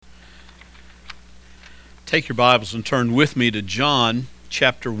Take your Bibles and turn with me to John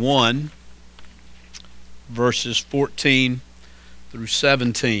chapter 1, verses 14 through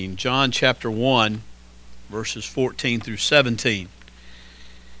 17. John chapter 1, verses 14 through 17.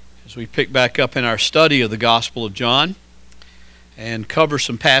 As we pick back up in our study of the Gospel of John and cover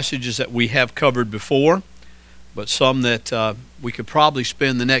some passages that we have covered before, but some that we could probably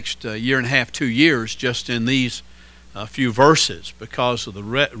spend the next year and a half, 2 years just in these few verses because of the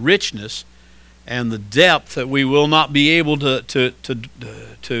richness and the depth that we will not be able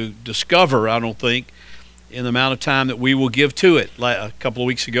to discover, I don't think, in the amount of time that we will give to it, like a couple of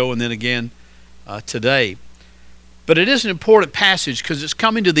weeks ago and then again today. But it is an important passage because it's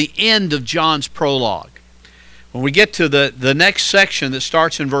coming to the end of John's prologue. When we get to the next section that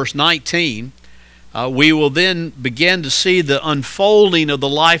starts in verse 19, we will then begin to see the unfolding of the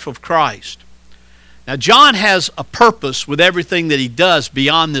life of Christ. Now, John has a purpose with everything that he does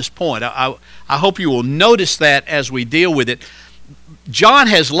beyond this point. I hope you will notice that as we deal with it. John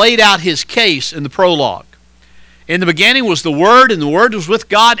has laid out his case in the prologue. In the beginning was the Word, and the Word was with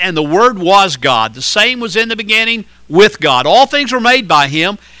God, and the Word was God. The same was in the beginning with God. All things were made by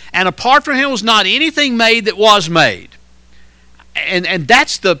Him, and apart from Him was not anything made that was made. And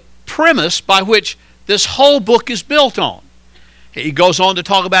that's the premise by which this whole book is built on. He goes on to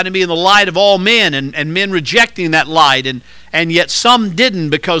talk about Him being the light of all men and men rejecting that light, and yet some didn't,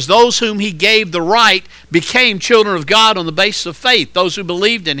 because those whom He gave the right became children of God on the basis of faith, those who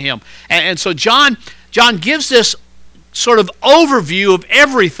believed in Him. And so John gives this sort of overview of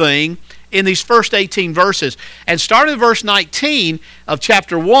everything in these first 18 verses. And starting in verse 19 of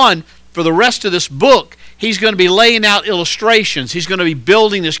chapter 1, for the rest of this book, he's going to be laying out illustrations. He's going to be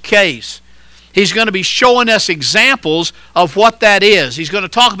building his case. He's going to be showing us examples of what that is. He's going to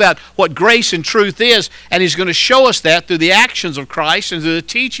talk about what grace and truth is, and he's going to show us that through the actions of Christ and through the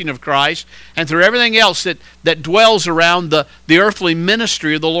teaching of Christ and through everything else that dwells around the earthly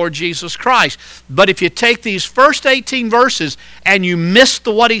ministry of the Lord Jesus Christ. But if you take these first 18 verses and you miss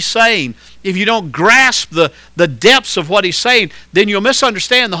what he's saying, if you don't grasp the depths of what he's saying, then you'll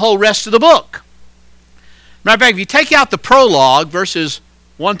misunderstand the whole rest of the book. Matter of fact, if you take out the prologue, verses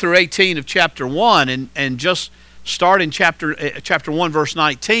 1 through 18 of chapter 1, and just start in chapter 1, verse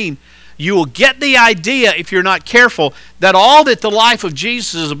 19, you will get the idea, if you're not careful, that all that the life of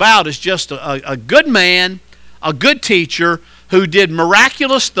Jesus is about is just a good man, a good teacher, who did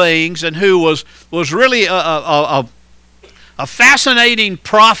miraculous things, and who was really a fascinating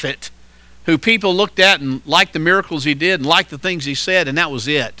prophet who people looked at and liked the miracles he did and liked the things he said, and that was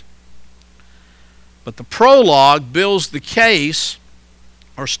it. But the prologue builds the case,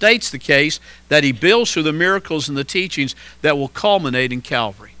 or states the case, that he builds through the miracles and the teachings that will culminate in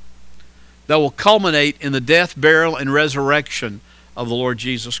Calvary, that will culminate in the death, burial, and resurrection of the Lord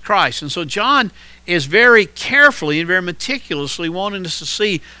Jesus Christ. And so John is very carefully and very meticulously wanting us to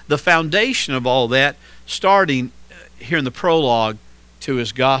see the foundation of all that, starting here in the prologue to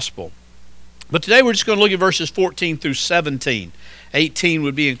his gospel. But today we're just going to look at verses 14 through 17. 18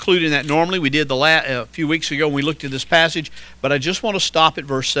 would be included in that normally. We did a few weeks ago when we looked at this passage, but I just want to stop at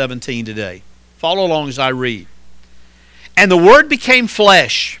verse 17 today. Follow along as I read. And the Word became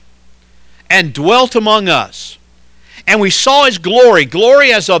flesh and dwelt among us. And we saw His glory,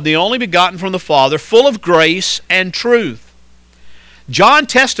 glory as of the only begotten from the Father, full of grace and truth. John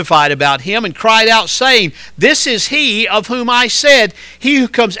testified about Him and cried out, saying, This is He of whom I said, He who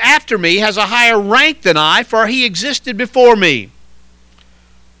comes after me has a higher rank than I, for He existed before me.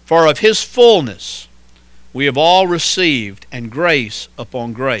 For of His fullness we have all received, and grace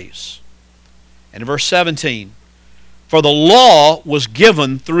upon grace. And in verse 17, For the law was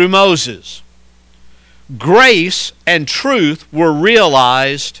given through Moses. Grace and truth were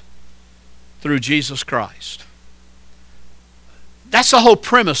realized through Jesus Christ. That's the whole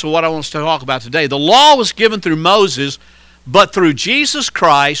premise of what I want us to talk about today. The law was given through Moses, but through Jesus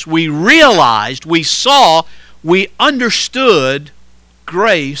Christ we realized, we saw, we understood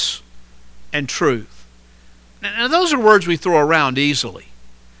grace and truth. Now those are words we throw around easily.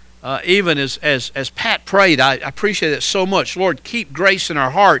 Even as Pat prayed, I appreciate it so much. Lord, keep grace in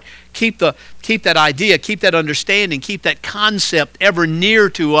our heart. Keep that idea, keep that understanding, keep that concept ever near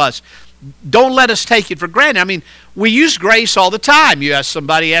to us. Don't let us take it for granted. I mean, we use grace all the time. You ask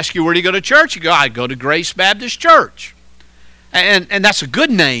somebody, ask you, where do you go to church? You go, I go to Grace Baptist Church. And that's a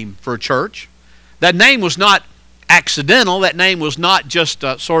good name for a church. That name was not accidental. That name was not just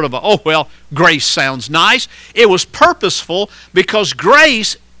sort of grace sounds nice. It was purposeful, because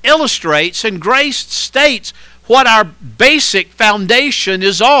grace illustrates and grace states what our basic foundation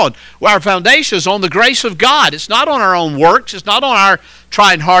is on. Well, our foundation is on the grace of God. It's not on our own works. It's not on our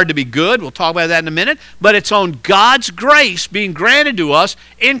trying hard to be good. We'll talk about that in a minute. But it's on God's grace being granted to us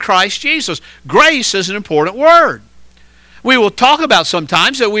in Christ Jesus. Grace is an important word. We will talk about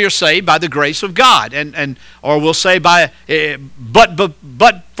sometimes that we are saved by the grace of God, or we'll say but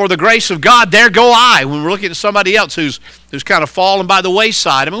for the grace of God, there go I, when we're looking at somebody else who's kind of fallen by the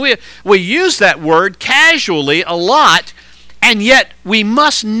wayside. I mean, we use that word casually a lot, and yet we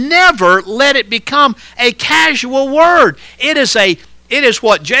must never let it become a casual word. It is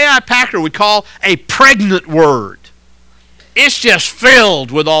what J.I. Packer would call a pregnant word. It's just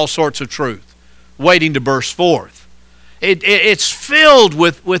filled with all sorts of truth, waiting to burst forth. It's filled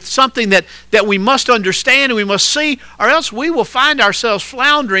with something that we must understand and we must see, or else we will find ourselves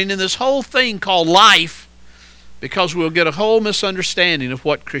floundering in this whole thing called life, because we'll get a whole misunderstanding of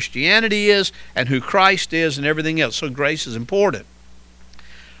what Christianity is and who Christ is and everything else. So grace is important.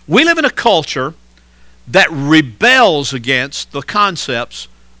 We live in a culture that rebels against the concepts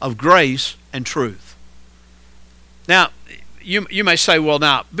of grace and truth. Now, you may say, well,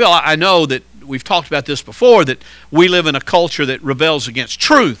 now, Bill, I know that we've talked about this before, that we live in a culture that rebels against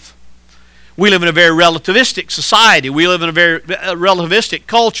truth. We live in a very relativistic society. We live in a very relativistic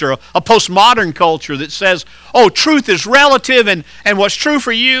culture, a postmodern culture that says, oh, truth is relative, and what's true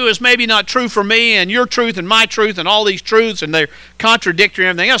for you is maybe not true for me, and your truth and my truth and all these truths, and they're contradictory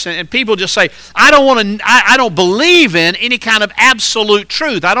and everything else. And people just say, I don't believe in any kind of absolute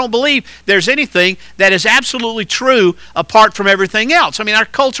truth. I don't believe there's anything that is absolutely true apart from everything else. I mean, our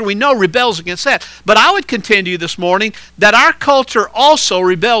culture, we know, rebels against that. But I would contend to you this morning that our culture also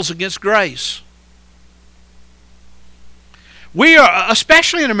rebels against grace. We are,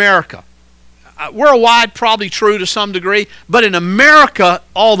 especially in America, worldwide probably true to some degree, but in America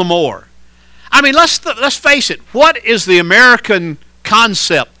all the more. I mean, let's face it. What is the American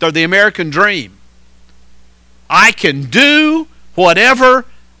concept or the American dream? I can do whatever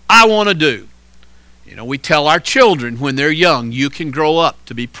I want to do. You know, we tell our children when they're young, you can grow up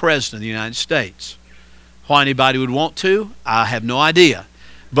to be president of the United States. Why anybody would want to, I have no idea.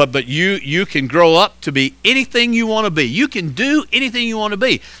 But you can grow up to be anything you want to be. You can do anything you want to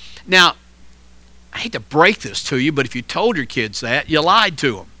be. Now, I hate to break this to you, but if you told your kids that, you lied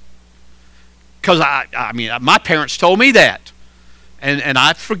to them. Because, I mean, my parents told me that. And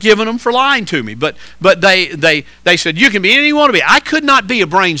I've forgiven them for lying to me. But they said, you can be anything you want to be. I could not be a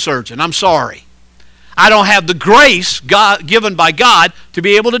brain surgeon. I'm sorry. I don't have the grace given by God to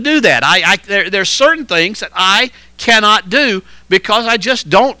be able to do that. There's certain things that I cannot do because I just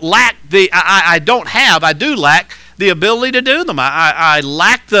don't lack I do lack the ability to do them. I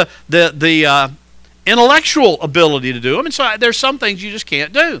lack the intellectual ability to do them, and so there's some things you just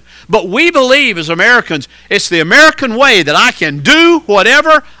can't do. But we believe as Americans, it's the American way that I can do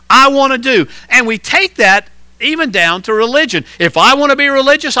whatever I want to do. And we take that even down to religion. If I want to be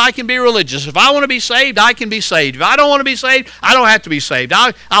religious, I can be religious. If I want to be saved, I can be saved. If I don't want to be saved, I don't have to be saved.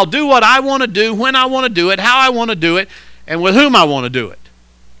 I'll do what I want to do, when I want to do it, how I want to do it, and with whom I want to do it.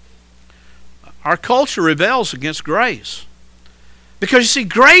 Our culture rebels against grace. Because you see,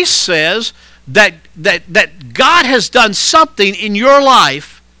 grace says that God has done something in your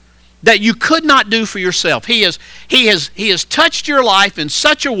life that you could not do for yourself. He has touched your life in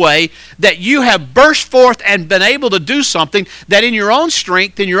such a way that you have burst forth and been able to do something that in your own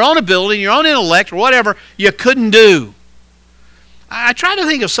strength, in your own ability, in your own intellect, or whatever, you couldn't do. I try to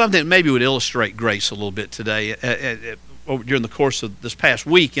think of something that maybe would illustrate grace a little bit today during the course of this past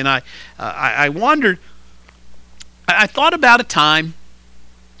week. And I wondered, I thought about a time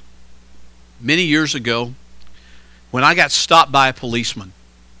many years ago when I got stopped by a policeman.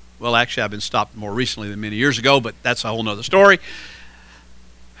 Well, actually, I've been stopped more recently than many years ago, but that's a whole other story.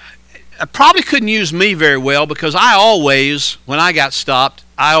 I probably couldn't use me very well because when I got stopped,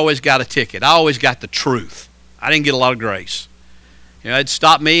 I always got a ticket. I always got the truth. I didn't get a lot of grace. You know, he'd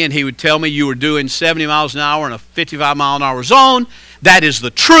stop me and he would tell me you were doing 70 miles an hour in a 55 mile an hour zone. That is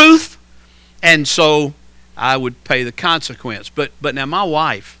the truth. And so I would pay the consequence. But now my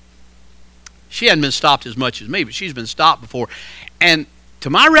wife, she hadn't been stopped as much as me, but she's been stopped before. And to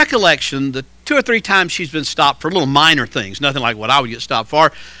my recollection, the 2 or 3 times she's been stopped for little minor things, nothing like what I would get stopped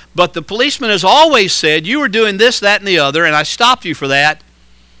for, but the policeman has always said, you were doing this, that, and the other, and I stopped you for that,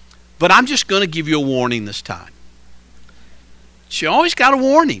 but I'm just going to give you a warning this time. She always got a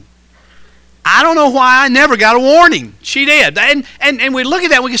warning. I don't know why I never got a warning. She did. And we look at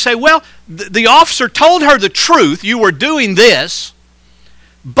that and we can say, well, the officer told her the truth, you were doing this,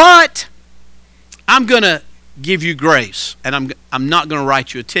 but I'm going to give you grace, and I'm not going to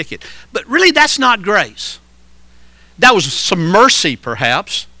write you a ticket. But really, that's not grace. That was some mercy,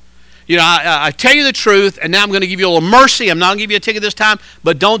 perhaps. I tell you the truth, and now I'm going to give you a little mercy. I'm not going to give you a ticket this time,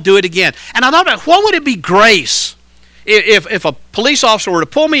 but don't do it again. And I thought about, what would it be grace if a police officer were to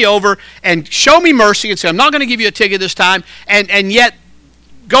pull me over and show me mercy and say, I'm not going to give you a ticket this time, and yet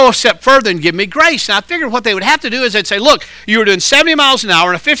go a step further and give me grace. And I figured what they would have to do is they'd say, look, you were doing 70 miles an hour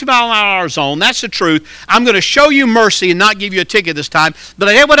in a 50-mile-an-hour zone. That's the truth. I'm going to show you mercy and not give you a ticket this time. But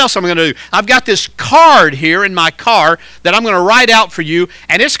hey, what else am I going to do? I've got this card here in my car that I'm going to write out for you,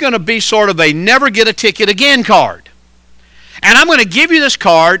 and it's going to be sort of a never get a ticket again card. And I'm going to give you this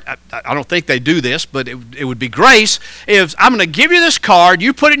card. I don't think they do this, but it would be grace. If I'm going to give you this card,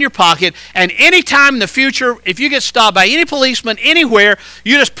 you put it in your pocket, and any time in the future, if you get stopped by any policeman anywhere,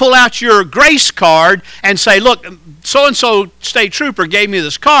 you just pull out your grace card and say, look, so-and-so state trooper gave me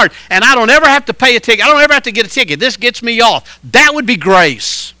this card, and I don't ever have to pay a ticket. I don't ever have to get a ticket. This gets me off. That would be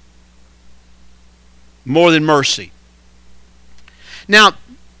grace more than mercy. Now,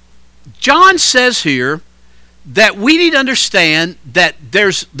 John says here that we need to understand that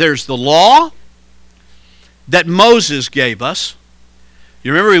there's the law that Moses gave us.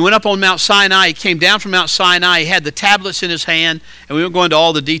 You remember he went up on Mount Sinai, he came down from Mount Sinai, he had the tablets in his hand, and we won't go into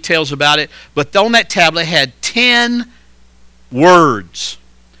all the details about it, but on that tablet had 10 words.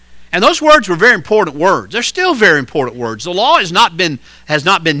 And those words were very important words. They're still very important words. The law has not been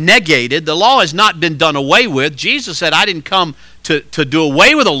negated. The law has not been done away with. Jesus said, I didn't come to do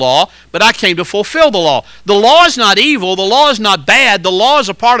away with the law, but I came to fulfill the law. The law is not evil. The law is not bad. The law is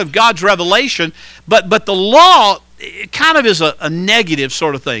a part of God's revelation. But the law, it kind of is a negative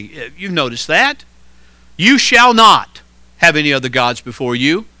sort of thing. You've noticed that. You shall not have any other gods before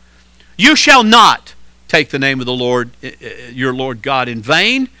you. You shall not take the name of the Lord, your Lord God, in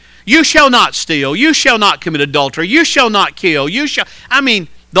vain. You shall not steal. You shall not commit adultery. You shall not kill.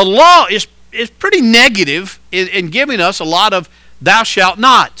 The law is pretty negative in giving us a lot of thou shalt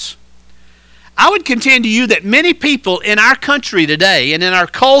nots. I would contend to you that many people in our country today and in our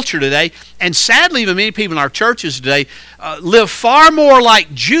culture today, and sadly even many people in our churches today, live far more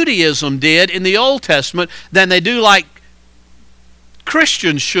like Judaism did in the Old Testament than they do like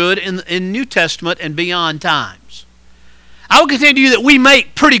Christians should in New Testament and beyond times. I would contend to you that we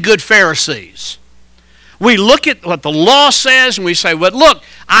make pretty good Pharisees. We look at what the law says and we say, well, look,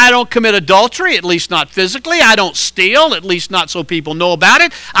 I don't commit adultery, at least not physically. I don't steal, at least not so people know about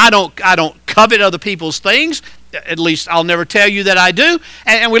it. I don't covet other people's things, at least I'll never tell you that I do.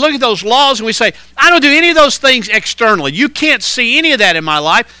 And we look at those laws and we say, I don't do any of those things externally. You can't see any of that in my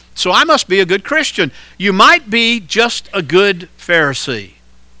life, so I must be a good Christian. You might be just a good Pharisee,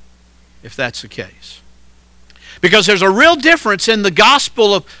 if that's the case. Because there's a real difference in the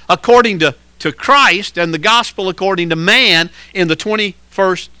gospel according to Christ and the gospel according to man in the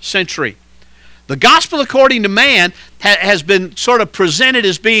 21st century. The gospel according to man has been sort of presented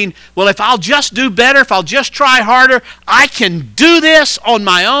as being, well, if I'll just do better, if I'll just try harder, I can do this on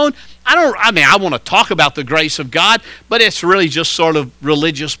my own. I want to talk about the grace of God, but it's really just sort of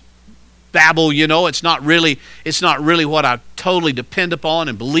religious babble, It's not really what I totally depend upon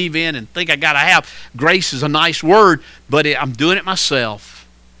and believe in and think I got to have. Grace is a nice word, but I'm doing it myself.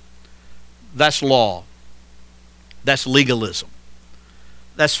 That's law. That's legalism.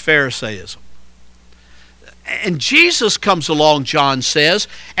 That's Pharisaism. And Jesus comes along, John says,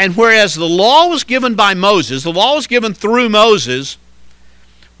 and whereas the law was given by Moses, the law was given through Moses,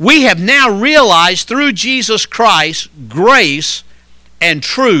 we have now realized through Jesus Christ grace and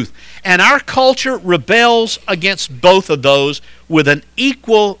truth. And our culture rebels against both of those with an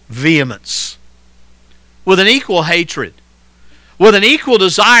equal vehemence, with an equal hatred, with an equal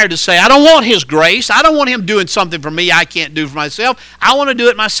desire to say, I don't want His grace. I don't want Him doing something for me I can't do for myself. I want to do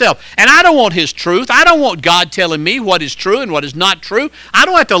it myself. And I don't want His truth. I don't want God telling me what is true and what is not true. I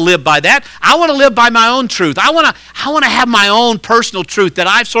don't have to live by that. I want to live by my own truth. I want to have my own personal truth that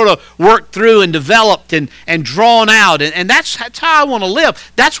I've sort of worked through and developed and drawn out. And that's how I want to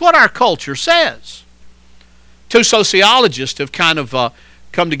live. That's what our culture says. Two sociologists have kind of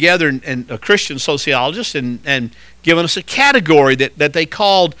come together, and a Christian sociologist, and given us a category that they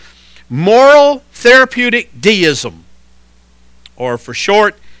called moral therapeutic deism, or for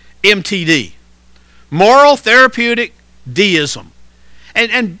short, MTD. Moral therapeutic deism.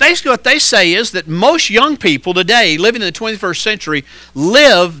 And basically what they say is that most young people today, living in the 21st century,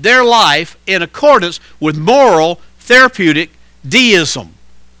 live their life in accordance with moral therapeutic deism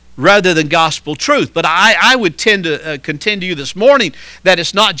rather than gospel truth. But I would tend to contend to you this morning that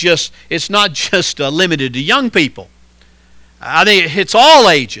it's not just limited to young people. I think it's all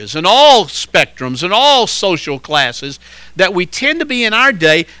ages and all spectrums and all social classes that we tend to be in our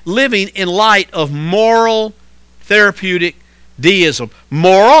day living in light of moral therapeutic deism.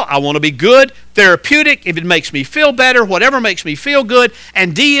 Moral, I want to be good. Therapeutic, if it makes me feel better, whatever makes me feel good.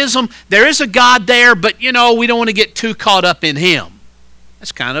 And deism, there is a God there, but we don't want to get too caught up in Him.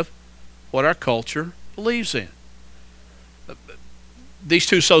 That's kind of what our culture believes in. These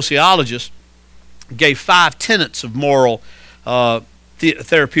two sociologists gave 5 tenets of moral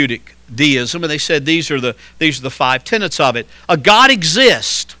therapeutic deism, and they said these are the 5 tenets of it. A God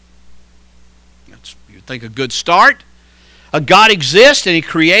exists. You think a good start. A God exists, and He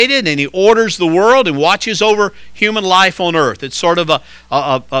created, and He orders the world and watches over human life on earth. It's sort of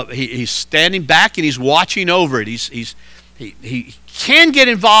He's standing back and He's watching over it. He can get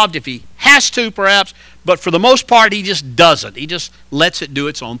involved if He has to, perhaps, but for the most part, He just doesn't. He just lets it do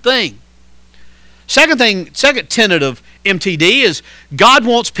its own thing. Second tenet of MTD is God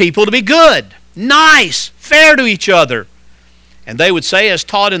wants people to be good, nice, fair to each other. And they would say, as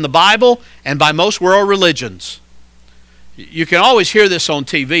taught in the Bible and by most world religions. You can always hear this on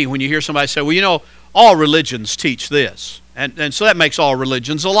TV when you hear somebody say, well, all religions teach this. And so that makes all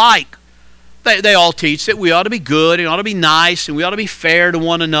religions alike. They all teach that we ought to be good and ought to be nice and we ought to be fair to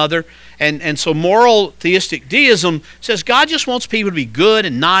one another. And so moral theistic deism says God just wants people to be good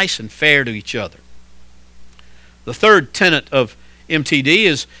and nice and fair to each other. The third tenet of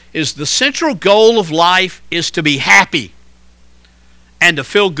MTD is the central goal of life is to be happy and to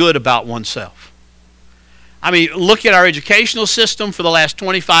feel good about oneself. I mean, look at our educational system for the last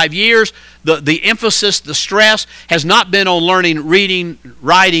 25 years. The emphasis, the stress has not been on learning reading,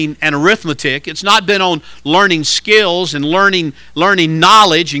 writing, and arithmetic. It's not been on learning skills and learning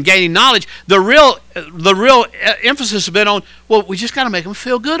knowledge and gaining knowledge. The real emphasis has been on, we just got to make them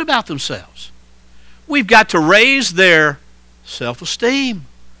feel good about themselves. We've got to raise their self-esteem.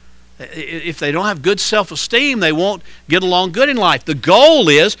 If they don't have good self-esteem, they won't get along good in life. The goal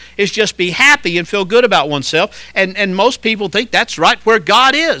is just be happy and feel good about oneself. And most people think that's right where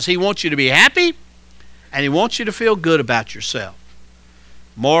God is. He wants you to be happy, and He wants you to feel good about yourself.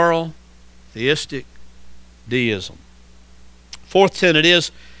 Moral, theistic, deism. Fourth tenet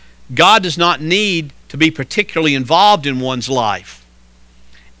is God does not need to be particularly involved in one's life,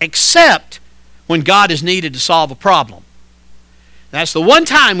 except when God is needed to solve a problem. That's the one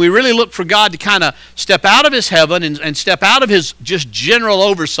time we really look for God to kind of step out of His heaven and step out of His just general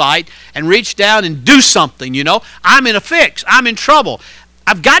oversight and reach down and do something, I'm in a fix. I'm in trouble.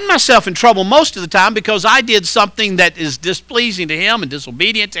 I've gotten myself in trouble most of the time because I did something that is displeasing to Him and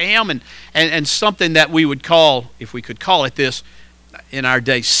disobedient to Him and something that we would call, if we could call it this in our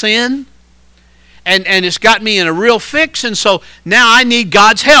day, sin. And it's got me in a real fix, and so now I need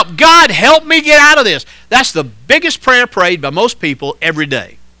God's help. God, help me get out of this. That's the biggest prayer prayed by most people every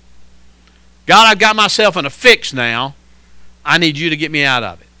day. God, I've got myself in a fix now. I need You to get me out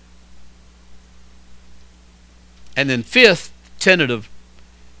of it. And then fifth tenet of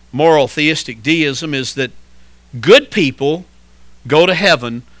moral theistic deism is that good people go to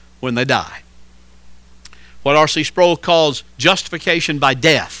heaven when they die. What R.C. Sproul calls justification by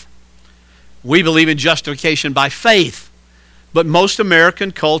death. We believe in justification by faith, but most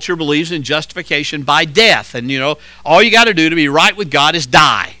American culture believes in justification by death. And all you got to do to be right with God is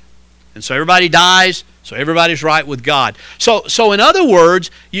die. And so everybody dies, so everybody's right with God. So in other words,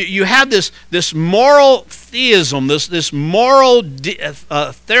 you have this moral theism, this moral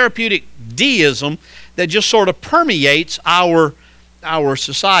therapeutic deism that just sort of permeates our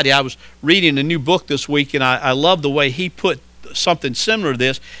society. I was reading a new book this week, and I love the way he put something similar to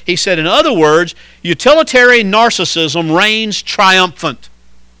this. He said, in other words, utilitarian narcissism reigns triumphant.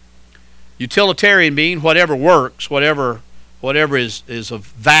 Utilitarian being whatever works, whatever is of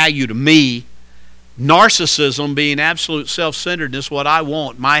value to me. Narcissism being absolute self-centeredness, what I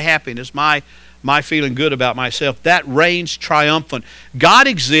want, my happiness, my feeling good about myself. That reigns triumphant. God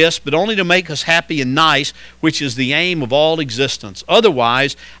exists, but only to make us happy and nice, which is the aim of all existence.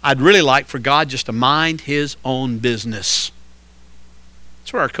 Otherwise, I'd really like for God just to mind His own business.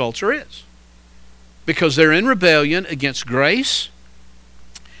 That's where our culture is. Because they're in rebellion against grace,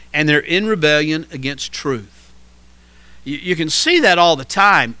 and they're in rebellion against truth. You can see that all the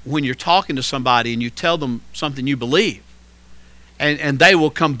time when you're talking to somebody and you tell them something you believe. And they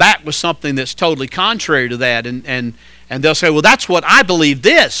will come back with something that's totally contrary to that. And they'll say, well, that's what I believe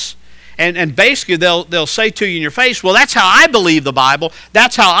this. And basically they'll say to you in your face, well, that's how I believe the Bible.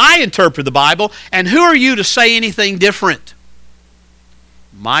 That's how I interpret the Bible. And who are you to say anything different?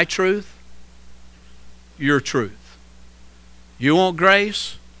 My truth, your truth. You want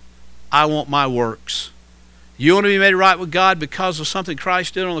grace? I want my works. You want to be made right with God because of something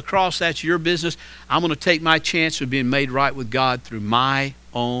Christ did on the cross? That's your business. I'm going to take my chance of being made right with God through my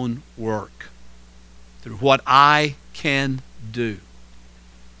own work, through what I can do.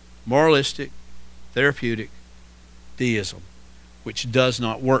 Moralistic, therapeutic deism, which does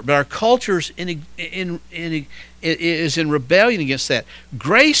not work. But our culture is in rebellion against that.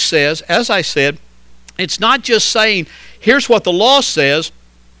 Grace says, as I said, it's not just saying, here's what the law says,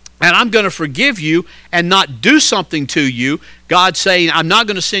 and I'm going to forgive you and not do something to you. God saying, I'm not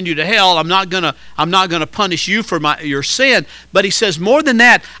going to send you to hell. I'm not going to punish you for your sin. But he says, more than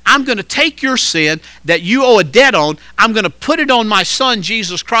that, I'm going to take your sin that you owe a debt on. I'm going to put it on my Son,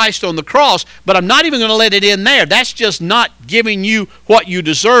 Jesus Christ, on the cross. But I'm not even going to let it in there. That's just not giving you what you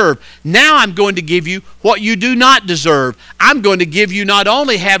deserve. Now I'm going to give you what you do not deserve. I'm going to give you not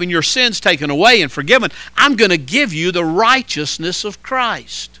only having your sins taken away and forgiven, I'm going to give you the righteousness of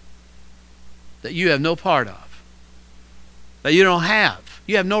Christ that you have no part of, that you don't have.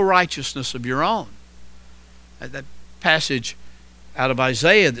 You have no righteousness of your own. That passage out of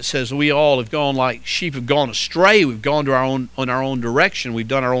Isaiah that says we all have gone like sheep have gone astray. We've gone to our own direction. We've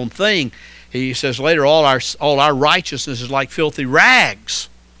done our own thing. He says later, all our righteousness is like filthy rags.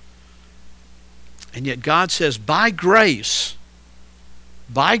 And yet God says, by grace,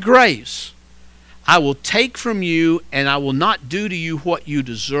 I will take from you and I will not do to you what you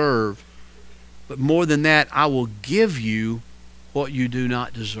deserve. But more than that, I will give you what you do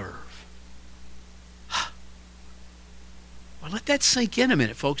not deserve. Well, let that sink in a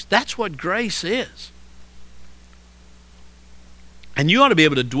minute, folks. That's what grace is. And you ought to be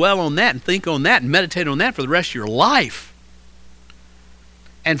able to dwell on that and think on that and meditate on that for the rest of your life.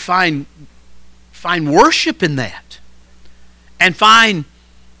 And find worship in that. And find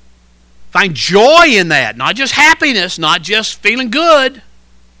joy in that. Not just happiness, not just feeling good.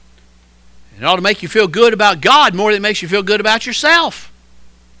 It ought to make you feel good about God more than it makes you feel good about yourself.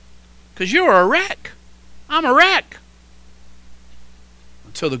 Because you're a wreck. I'm a wreck.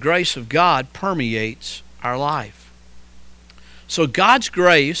 Until the grace of God permeates our life. So God's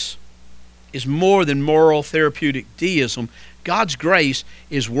grace is more than moral therapeutic deism. God's grace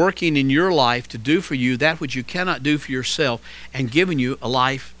is working in your life to do for you that which you cannot do for yourself and giving you a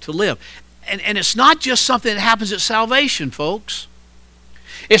life to live. And it's not just something that happens at salvation, folks.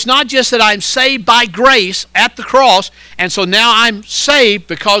 It's not just that I'm saved by grace at the cross, and so now I'm saved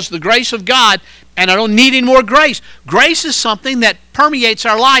because of the grace of God, and I don't need any more grace. Grace is something that permeates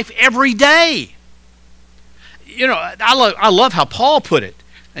our life every day. You know, I love how Paul put it.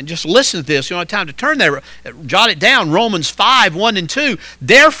 And just listen to this. You don't have time to turn there. Jot it down. Romans 5, 1 and 2.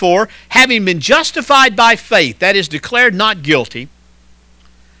 Therefore, having been justified by faith, that is, declared not guilty,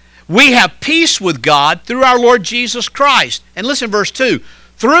 we have peace with God through our Lord Jesus Christ. And listen, verse 2.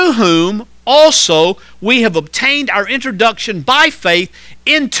 Through whom also we have obtained our introduction by faith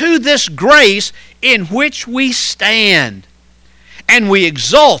into this grace in which we stand. And we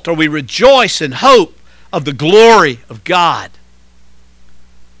exult, or we rejoice in hope of the glory of God.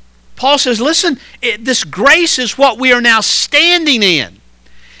 Paul says, listen, this grace is what we are now standing in.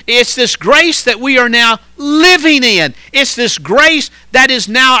 It's this grace that we are now living in. It's this grace that is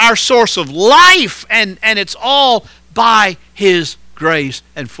now our source of life, and it's all by His grace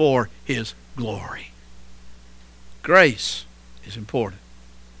and for His glory. Grace is important.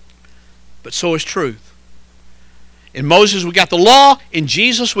 But so is truth. In Moses we got the law. In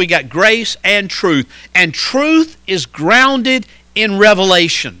Jesus we got grace and truth. And truth is grounded in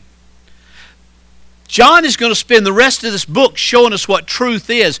revelation. John is going to spend the rest of this book showing us what truth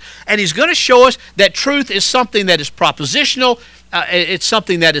is. And he's going to show us that truth is something that is propositional. It's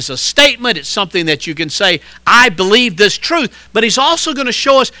something that is a statement. It's something that you can say, I believe this truth. But he's also going to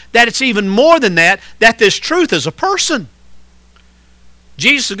show us that it's even more than that this truth is a person.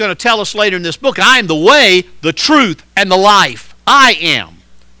 Jesus is going to tell us later in this book, I am the way, the truth, and the life. I am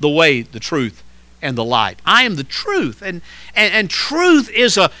the way, the truth, and the life. I am the truth. And truth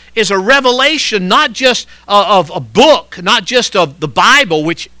is a revelation not just of a book, not just of the Bible,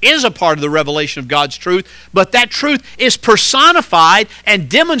 which is a part of the revelation of God's truth, but that truth is personified and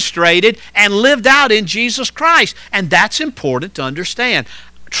demonstrated and lived out in Jesus Christ. And that's important to understand.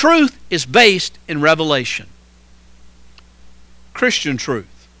 Truth is based in revelation. Christian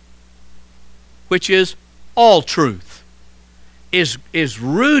truth, which is all truth, is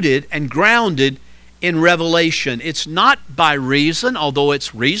rooted and grounded in revelation. It's not by reason, although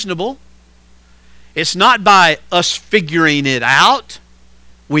it's reasonable. It's not by us figuring it out.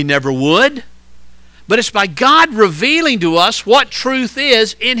 We never would. But it's by God revealing to us what truth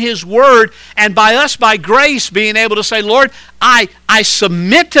is in His Word, and by us, by grace, being able to say, Lord, I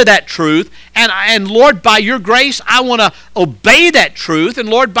submit to that truth, and Lord, by your grace, I want to obey that truth, and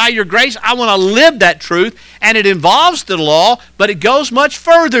Lord, by your grace, I want to live that truth, and it involves the law, but it goes much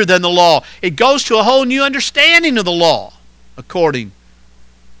further than the law. It goes to a whole new understanding of the law. according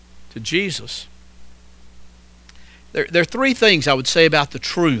to Jesus. There are three things I would say about the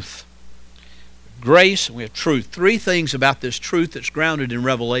truth. Grace, and we have truth. Three things about this truth that's grounded in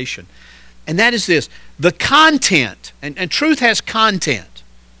revelation. And that is this: the content, and truth has content.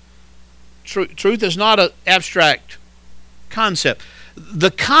 Truth is not an abstract concept.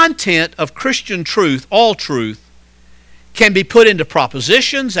 The content of Christian truth, all truth, can be put into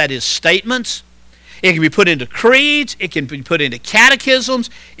propositions, that is, statements. It can be put into creeds. It can be put into catechisms.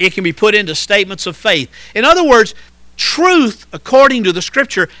 It can be put into statements of faith. In other words, truth, according to the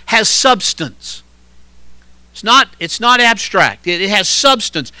Scripture, has substance. It's not abstract. It has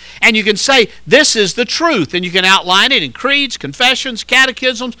substance. And you can say, this is the truth. And you can outline it in creeds, confessions,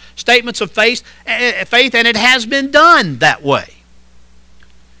 catechisms, statements of faith, and it has been done that way.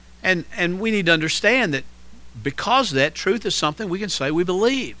 And we need to understand that because of that, truth is something we can say we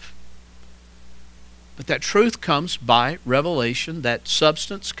believe. But that truth comes by revelation. That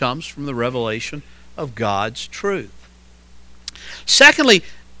substance comes from the revelation of God's truth. Secondly,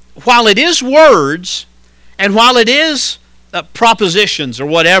 while it is words, and while it is propositions or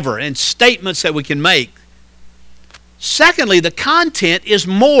whatever, and statements that we can make, secondly, the content is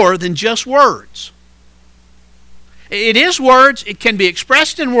more than just words. It is words, it can be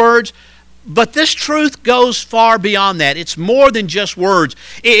expressed in words, but this truth goes far beyond that. It's more than just words.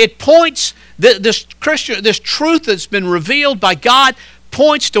 It points, this truth that's been revealed by God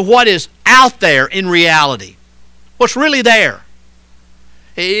points to what is out there in reality, what's really there.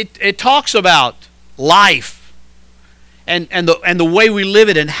 It talks about life and the way we live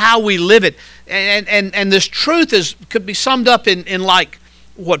it and how we live it. And this truth could be summed up in like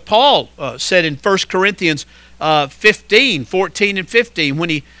what Paul said in 1 Corinthians 15, 14 and 15, when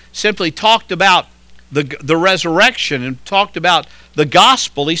he simply talked about the resurrection and talked about the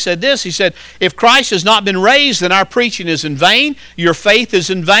gospel. He said this, he said, if Christ has not been raised, then our preaching is in vain, your faith is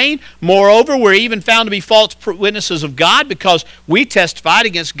in vain. Moreover, we're even found to be false witnesses of God, because we testified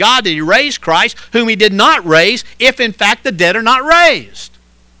against God that He raised Christ, whom He did not raise, if in fact the dead are not raised.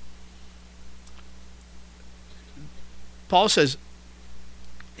 Paul says,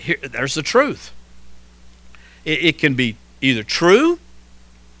 there's the truth. It can be either true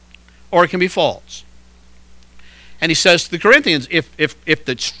or it can be false. And he says to the Corinthians, if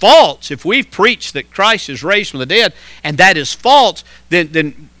it's false, if we've preached that Christ is raised from the dead, and that is false,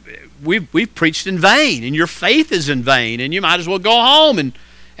 then we've preached in vain, and your faith is in vain, and you might as well go home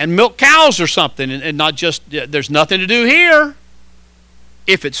and milk cows or something, and not just, there's nothing to do here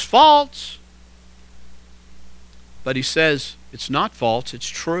if it's false. But he says it's not false, it's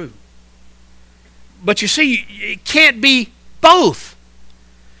true. But you see, it can't be both.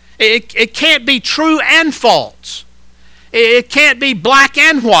 It can't be true and false. It can't be black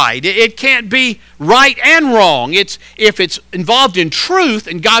and white. It can't be right and wrong. If it's involved in truth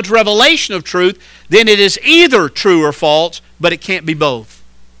and God's revelation of truth, then it is either true or false, but it can't be both.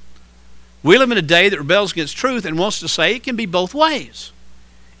 We live in a day that rebels against truth and wants to say it can be both ways.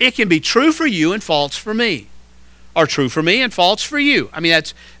 It can be true for you and false for me, or true for me and false for you. I mean,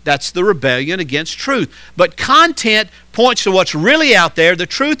 that's the rebellion against truth. But content points to what's really out there. The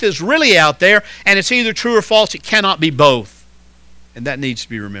truth is really out there, and it's either true or false. It cannot be both. And that needs to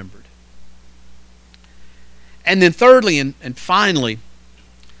be remembered. And then thirdly and finally,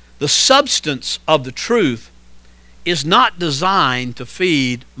 the substance of the truth is not designed to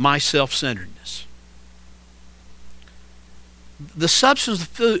feed my self-centeredness. The substance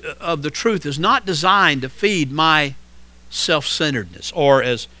of the truth is not designed to feed my self-centeredness, or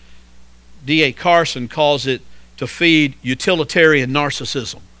as D.A. Carson calls it, to feed utilitarian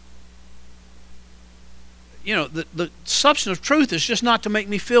narcissism. You know, the substance of truth is just not to make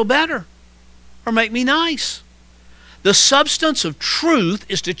me feel better or make me nice. The substance of truth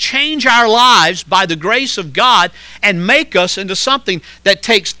is to change our lives by the grace of God and make us into something that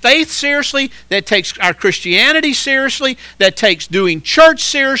takes faith seriously, that takes our Christianity seriously, that takes doing church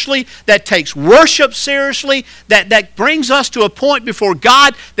seriously, that takes worship seriously, that brings us to a point before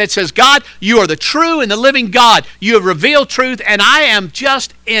God that says, God, you are the true and the living God. You have revealed truth, and I am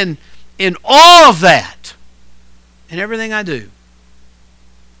just in awe of that in everything I do.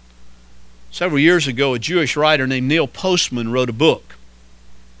 Several years ago, a Jewish writer named Neil Postman wrote a book.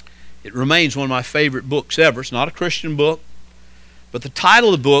 It remains one of my favorite books ever. It's not a Christian book, but the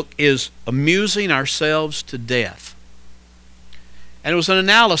title of the book is Amusing Ourselves to Death. And it was an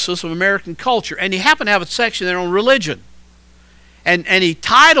analysis of American culture. And he happened to have a section there on religion. And he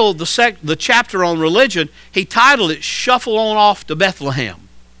titled the chapter on religion, he titled it Shuffle On Off to Bethlehem.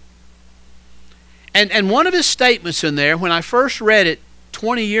 And one of his statements in there, when I first read it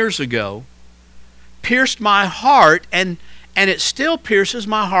 20 years ago, pierced my heart and And it still pierces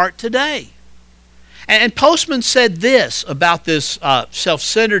my heart today. And Postman said this about this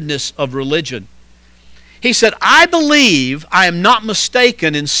self-centeredness of religion. He said, I believe I am not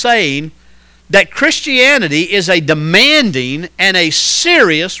mistaken in saying that Christianity is a demanding and a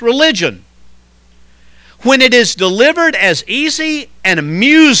serious religion. When it is delivered as easy and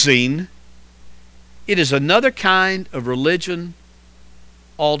amusing, it is another kind of religion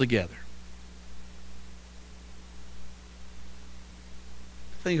altogether.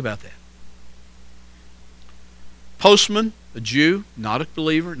 Think about that. Postman, a Jew, not a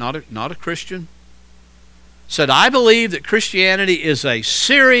believer, not a Christian, said, I believe that Christianity is a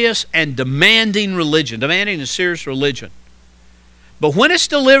serious and demanding religion, demanding and serious religion. But when it's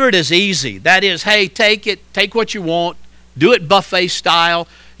delivered as easy, that is, hey, take what you want, do it buffet style,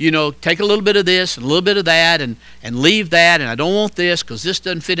 take a little bit of this and a little bit of that and leave that, and I don't want this because this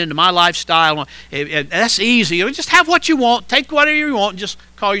doesn't fit into my lifestyle. And that's easy. Just have what you want, take whatever you want, and just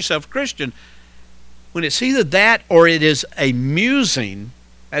call yourself a Christian. When it's either that or it is amusing,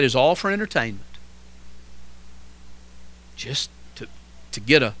 that is all for entertainment. Just to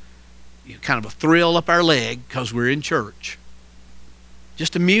get a kind of a thrill up our leg because we're in church.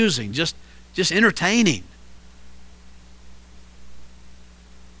 Just amusing, just entertaining.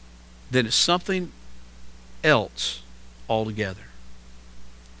 Then it's something else altogether.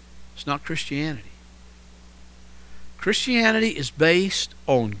 It's not Christianity. Christianity is based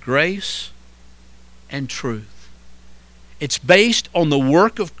on grace and truth. It's based on the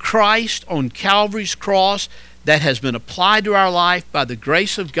work of Christ on Calvary's cross that has been applied to our life by the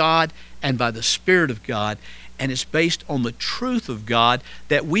grace of God and by the Spirit of God. And it's based on the truth of God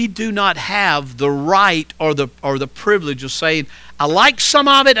that we do not have the right or the privilege of saying, I like some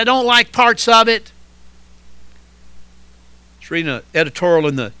of it, I don't like parts of it. I was reading an editorial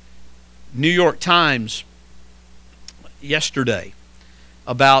in the New York Times yesterday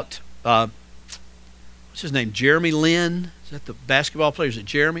about, what's his name, Jeremy Lin? Is that the basketball player? Is it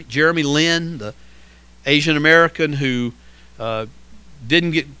Jeremy? Jeremy Lin, the Asian American who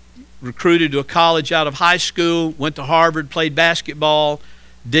didn't get recruited to a college out of high school, went to Harvard, played basketball,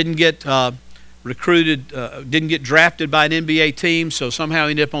 didn't get recruited, didn't get drafted by an NBA team, so somehow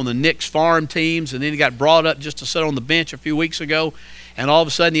ended up on the Knicks farm teams, and then he got brought up just to sit on the bench a few weeks ago, and all of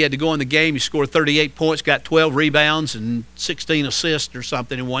a sudden he had to go in the game. He scored 38 points, got 12 rebounds, and 16 assists or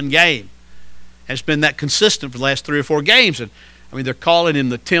something in one game. And it's been that consistent for the last 3 or 4 games. And I mean, they're calling him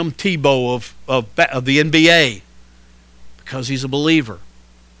the Tim Tebow of the NBA because he's a believer.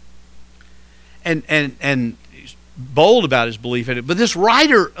 And he's bold about his belief in it. But this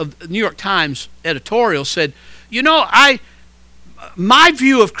writer of the New York Times editorial said, my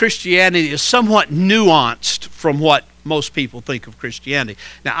view of Christianity is somewhat nuanced from what most people think of Christianity.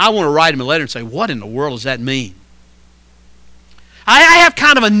 Now, I want to write him a letter and say, what in the world does that mean? I have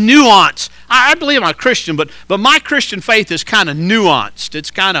kind of a nuance. I believe I'm a Christian, but my Christian faith is kind of nuanced.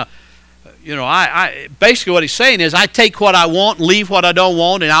 It's kind of, basically what he's saying is I take what I want, leave what I don't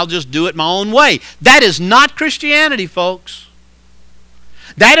want, and I'll just do it my own way. That is not Christianity, folks.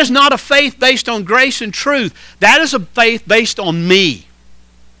 That is not a faith based on grace and truth. That is a faith based on me.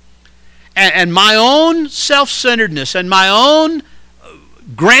 And my own self-centeredness and my own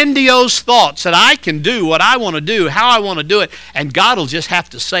grandiose thoughts that I can do what I want to do, how I want to do it, and God will just have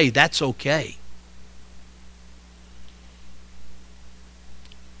to say, that's okay.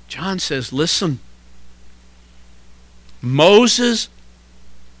 John says, listen, Moses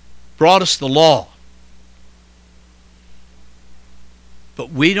brought us the law,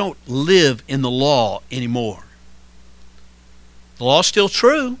 but we don't live in the law anymore. The law's still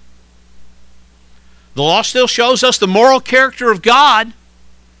true. The law still shows us the moral character of God.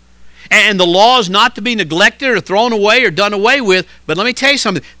 And the law is not to be neglected or thrown away or done away with. But let me tell you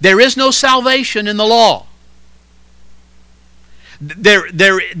something. There is no salvation in the law.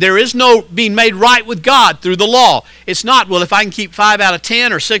 There is no being made right with God through the law. It's not, well, if I can keep 5 out of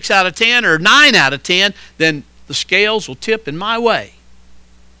 10 or 6 out of 10 or 9 out of 10, then the scales will tip in my way.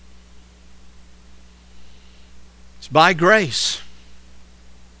 It's by grace,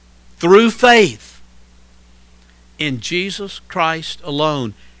 through faith, in Jesus Christ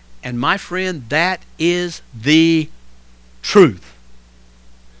alone. And my friend, that is the truth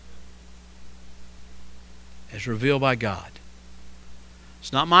as revealed by God.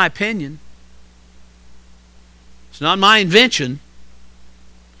 It's not my opinion. It's not my invention.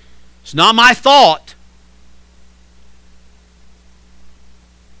 It's not my thought.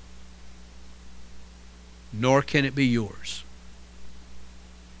 Nor can it be yours.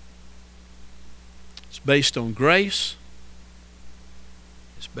 It's based on grace.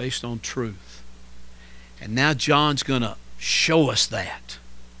 It's based on truth. And now John's going to show us that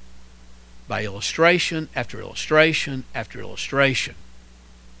by illustration after illustration after illustration.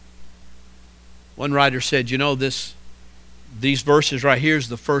 One writer said, these verses right here is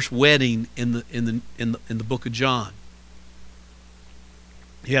the first wedding in the book of John.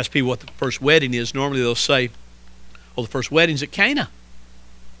 He asks people what the first wedding is. Normally they'll say, the first wedding's at Cana,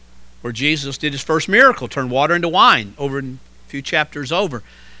 where Jesus did his first miracle, turned water into wine, over in a few chapters over.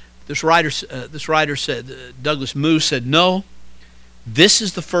 This writer said, Douglas Moo said, no, this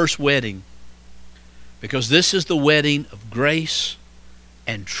is the first wedding, because this is the wedding of grace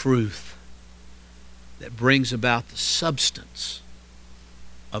and truth that brings about the substance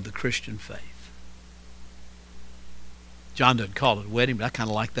of the Christian faith. John doesn't call it a wedding, but I kind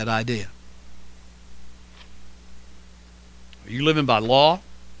of like that idea. Are you living by law?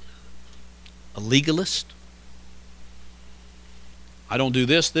 A legalist? I don't do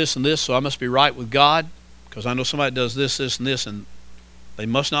this, this, and this, so I must be right with God, because I know somebody does this, this, and this, and they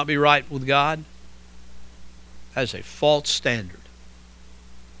must not be right with God. That is a false standard.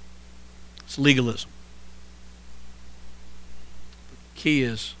 It's legalism. The key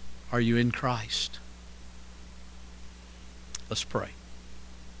is, are you in Christ? Let's pray.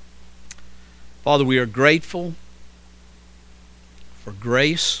 Father, we are grateful for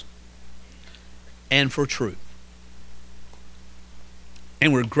grace and for truth.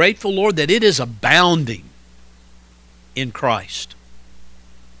 And we're grateful, Lord, that it is abounding in Christ.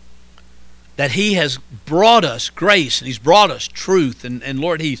 That He has brought us grace and He's brought us truth. And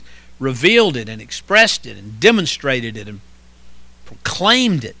Lord, He's revealed it and expressed it and demonstrated it and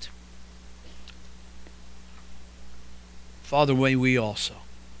proclaimed it. Father, may we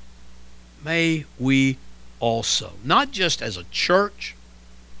also, not just as a church,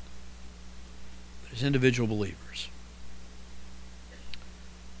 but as individual believers,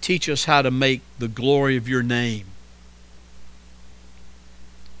 teach us how to make the glory of Your name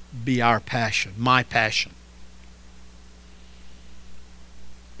be our passion, my passion,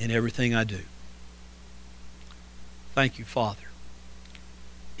 in everything I do. Thank You, Father.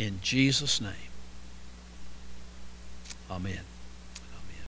 In Jesus' name, amen.